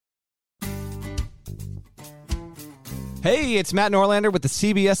Hey, it's Matt Norlander with the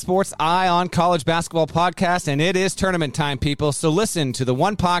CBS Sports Eye on College Basketball podcast, and it is tournament time, people. So listen to the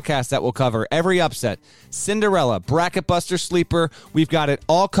one podcast that will cover every upset, Cinderella, Bracket Buster, Sleeper. We've got it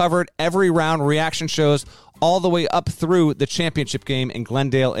all covered, every round, reaction shows, all the way up through the championship game in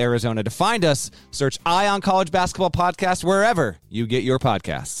Glendale, Arizona. To find us, search Eye on College Basketball podcast wherever you get your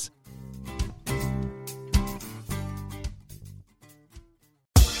podcasts.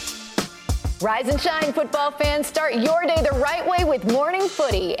 Rise and shine, football fans. Start your day the right way with Morning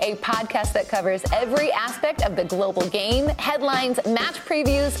Footy, a podcast that covers every aspect of the global game, headlines, match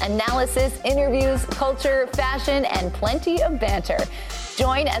previews, analysis, interviews, culture, fashion, and plenty of banter.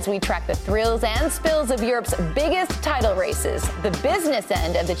 Join as we track the thrills and spills of Europe's biggest title races, the business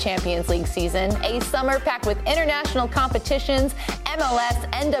end of the Champions League season, a summer packed with international competitions,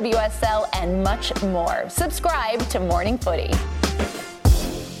 MLS, NWSL, and much more. Subscribe to Morning Footy.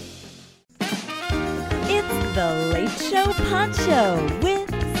 It's the Late Show Poncho with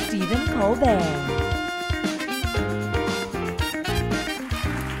Stephen Colbert.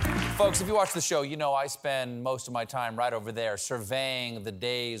 Folks, if you watch the show, you know I spend most of my time right over there surveying the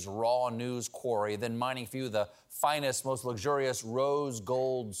day's raw news quarry, then mining for you the finest, most luxurious rose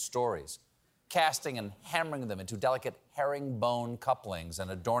gold stories, casting and hammering them into delicate herringbone couplings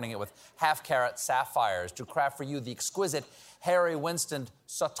and adorning it with half-carat sapphires to craft for you the exquisite Harry Winston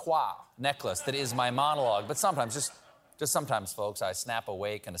Sautoir necklace that is my monologue. But sometimes, just sometimes, folks, I snap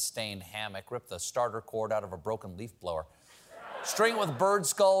awake in a stained hammock, rip the starter cord out of a broken leaf blower, string it with bird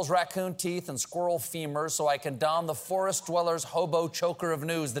skulls, raccoon teeth, and squirrel femurs so I can don the forest dweller's hobo choker of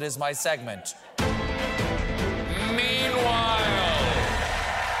news that is my segment. Meanwhile...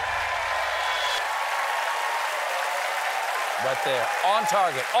 Right there. On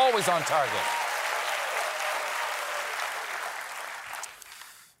target. Always on target.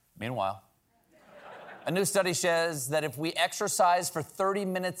 Meanwhile, a new study says that if we exercise for 30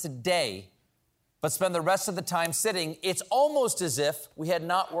 minutes a day, but spend the rest of the time sitting, it's almost as if we had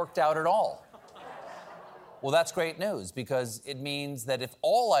not worked out at all. Well, that's great news, because it means that if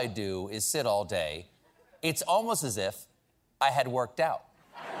all I do is sit all day, it's almost as if I had worked out.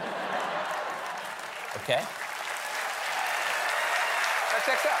 Okay? That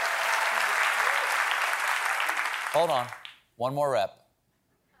checks out. Hold on. One more rep.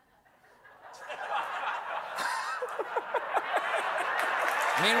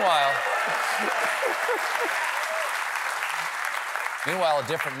 Meanwhile, a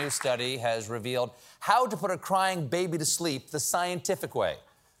different new study has revealed how to put a crying baby to sleep the scientific way.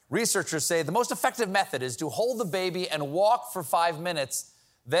 Researchers say the most effective method is to hold the baby and walk for 5 minutes,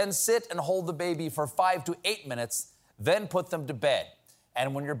 then sit and hold the baby for 5 to 8 minutes, then put them to bed.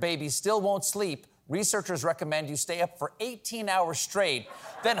 And when your baby still won't sleep, researchers recommend you stay up for 18 hours straight,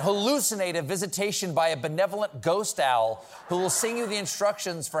 then hallucinate a visitation by a benevolent ghost owl who will sing you the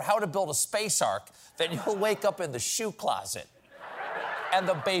instructions for how to build a space ark. Then you'll wake up in the shoe closet, and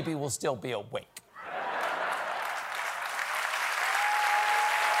the baby will still be awake.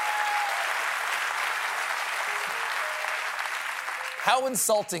 How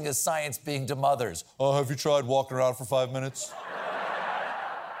insulting is science being to mothers? Oh, have you tried walking around for 5 minutes?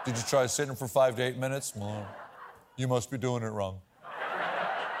 Did you try sitting for 5 to 8 minutes? Well, you must be doing it wrong.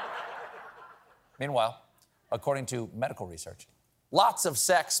 Meanwhile, according to medical research, lots of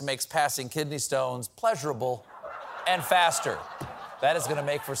sex makes passing kidney stones pleasurable and faster. That is going to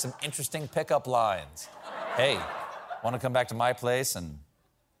make for some interesting pickup lines. Hey, want to come back to my place and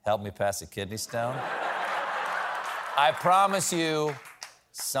help me pass a kidney stone? I promise you,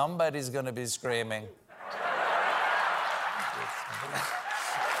 somebody's going to be screaming.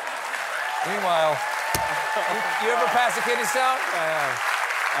 Meanwhile, you ever pass a kidney stone?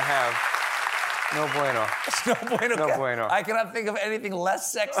 I have. No bueno. No bueno. No bueno. I cannot think of anything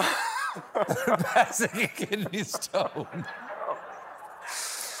less sexy than passing a kidney stone.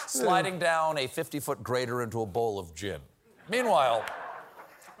 Sliding down a 50-foot grater into a bowl of gin. Meanwhile,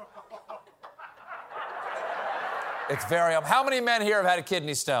 it's very... How many men here have had a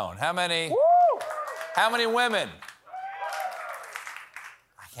kidney stone? How many? Woo! How many women?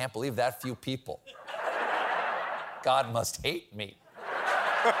 I can't believe that few people. God must hate me.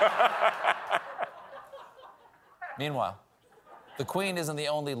 Meanwhile, the Queen isn't the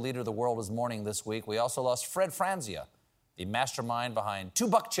only leader the world is mourning this week. We also lost Fred Franzia, the mastermind behind Two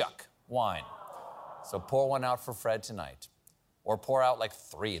Buck Chuck wine. So pour one out for Fred tonight. Or pour out like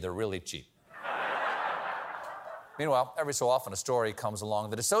 3. They're really cheap. Meanwhile, every so often a story comes along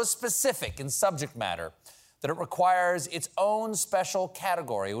that is so specific in subject matter that it requires its own special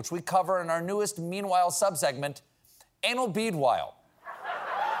category, which we cover in our newest Meanwhile subsegment, Anal Bead While.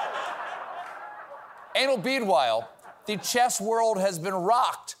 Anal Bead While the chess world has been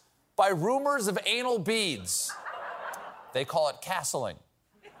rocked by rumors of anal beads. They call it castling.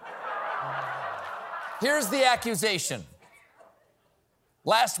 Here's the accusation.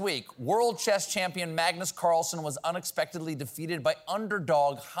 Last week, world chess champion Magnus Carlsen was unexpectedly defeated by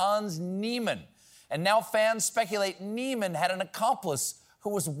underdog Hans Niemann. And now fans speculate Niemann had an accomplice who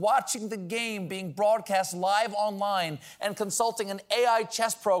was watching the game being broadcast live online and consulting an AI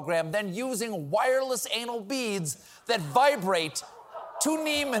chess program, then using wireless anal beads that vibrate to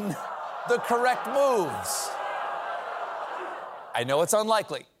Niemann the correct moves. I know it's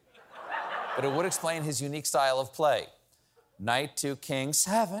unlikely, but it would explain his unique style of play. Knight to king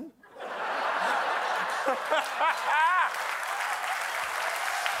 7.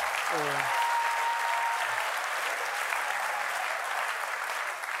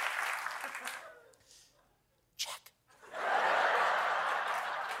 Check.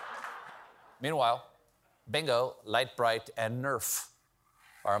 Meanwhile, Bingo, Light Bright, and Nerf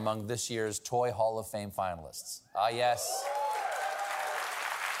are among this year's Toy Hall of Fame finalists. Ah, yes.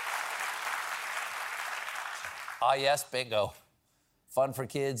 Ah, yes, Bingo. Fun for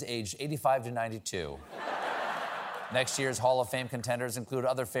kids aged 85 to 92. Next year's Hall of Fame contenders include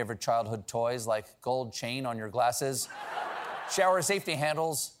other favorite childhood toys like gold chain on your glasses, shower safety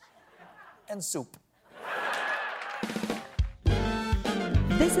handles, and soup.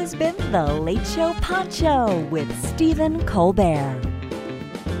 This has been The Late Show Pod Show with Stephen Colbert.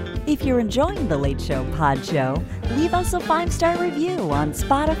 If you're enjoying The Late Show Pod Show, leave us a 5-star review on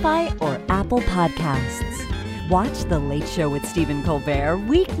Spotify or Apple Podcasts. Watch The Late Show with Stephen Colbert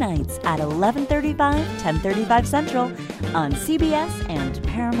weeknights at 11:35, 10:35 Central on CBS and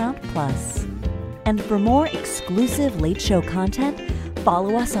Paramount Plus. And for more exclusive Late Show content,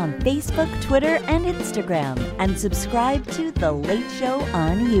 follow us on Facebook, Twitter, and Instagram, and subscribe to The Late Show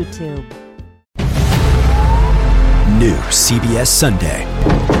on YouTube. New CBS Sunday.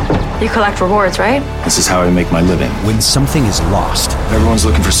 You collect rewards, right? This is how I make my living. When something is lost, everyone's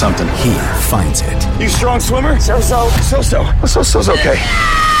looking for something. He finds it. You strong swimmer? So-so. So-so's okay.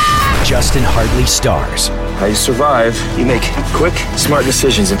 Justin Hartley stars. How you survive, you make quick, smart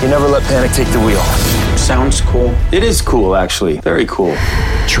decisions, and you never let panic take the wheel. Sounds cool. It is cool, actually. Very cool.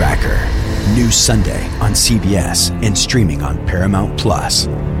 Tracker. New Sunday on CBS and streaming on Paramount Plus.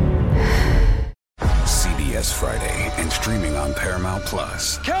 CBS Friday and streaming on Paramount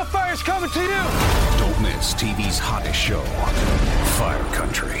Plus. Cal Fire's coming to you! Don't miss TV's hottest show, Fire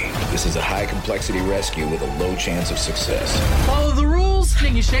Country. This is a high-complexity rescue with a low chance of success. Follow the rules,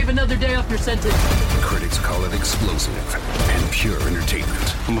 and you shave another day off your sentence. Critics call it explosive and pure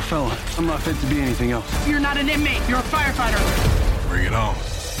entertainment. I'm a fella. I'm not fit to be anything else. You're not an inmate. You're a firefighter. Bring it on.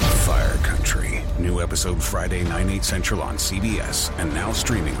 Fire Country. New episode Friday, 9/8 Central on CBS and now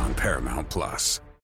streaming on Paramount Plus.